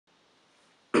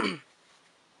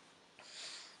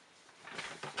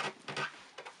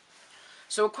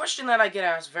So a question that I get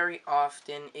asked very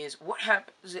often is, what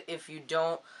happens if you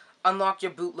don't unlock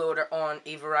your bootloader on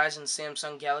a Verizon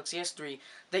Samsung Galaxy S3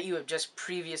 that you have just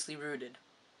previously rooted?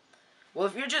 Well,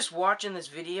 if you're just watching this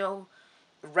video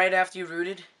right after you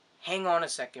rooted, hang on a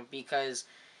second, because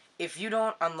if you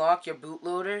don't unlock your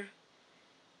bootloader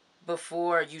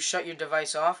before you shut your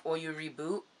device off or you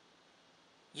reboot,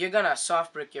 you're gonna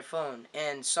soft brick your phone.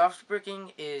 And soft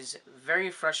bricking is very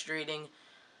frustrating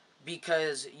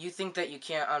because you think that you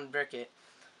can't unbrick it.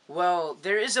 Well,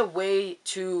 there is a way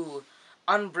to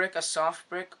unbrick a soft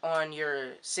brick on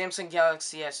your Samsung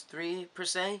Galaxy S3 per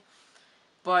se,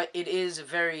 but it is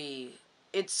very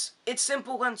it's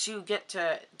simple once you get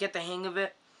the hang of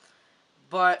it.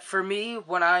 But for me,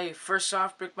 when I first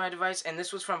soft bricked my device, and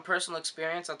this was from personal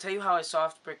experience, I'll tell you how I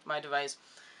soft bricked my device.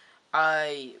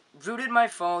 I rooted my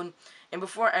phone, and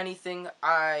before anything,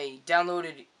 I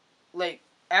downloaded, like,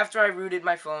 after I rooted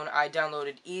my phone, I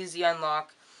downloaded Easy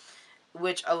Unlock,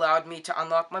 which allowed me to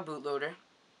unlock my bootloader.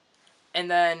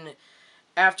 And then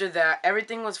after that,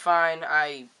 everything was fine.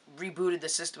 I rebooted the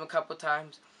system a couple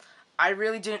times. I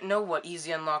really didn't know what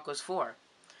Easy Unlock was for.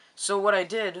 So what I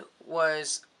did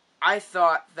was, I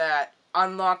thought that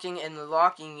unlocking and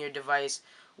locking your device,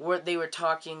 they were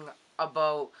talking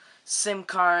about SIM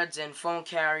cards and phone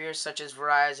carriers such as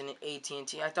Verizon and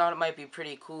AT&T. I thought it might be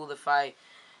pretty cool if I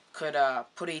could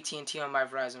put AT&T on my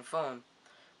Verizon phone.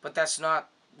 But that's not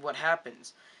what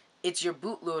happens. It's your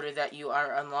bootloader that you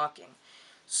are unlocking.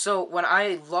 So when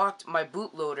I locked my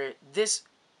bootloader, this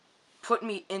put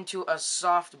me into a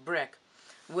soft brick,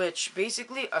 which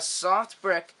basically a soft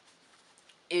brick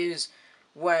is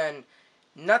when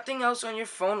nothing else on your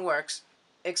phone works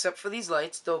except for these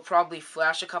lights. They'll probably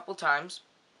flash a couple times.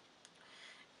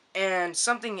 And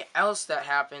something else that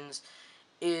happens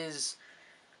is,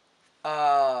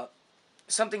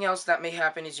 something else that may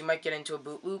happen is you might get into a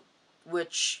boot loop,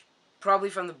 which probably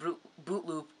from the boot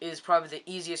loop is probably the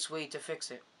easiest way to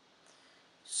fix it.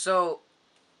 So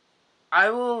I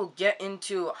will get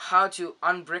into how to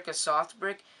unbrick a soft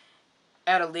brick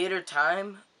at a later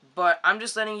time, but I'm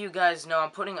just letting you guys know,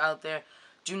 I'm putting out there,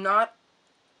 do not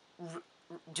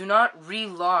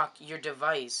relock your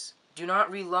device. Do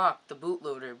not relock the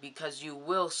bootloader, because you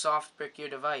will soft brick your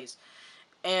device.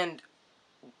 And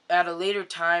at a later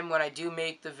time, when I do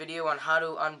make the video on how to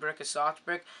unbrick a soft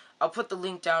brick, I'll put the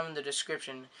link down in the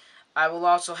description. I will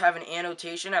also have an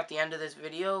annotation at the end of this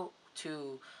video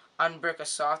to unbrick a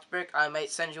soft brick. I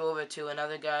might send you over to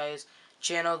another guy's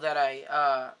channel that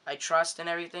I trust and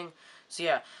everything. So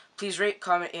yeah, please rate,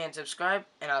 comment, and subscribe,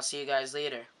 and I'll see you guys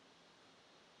later.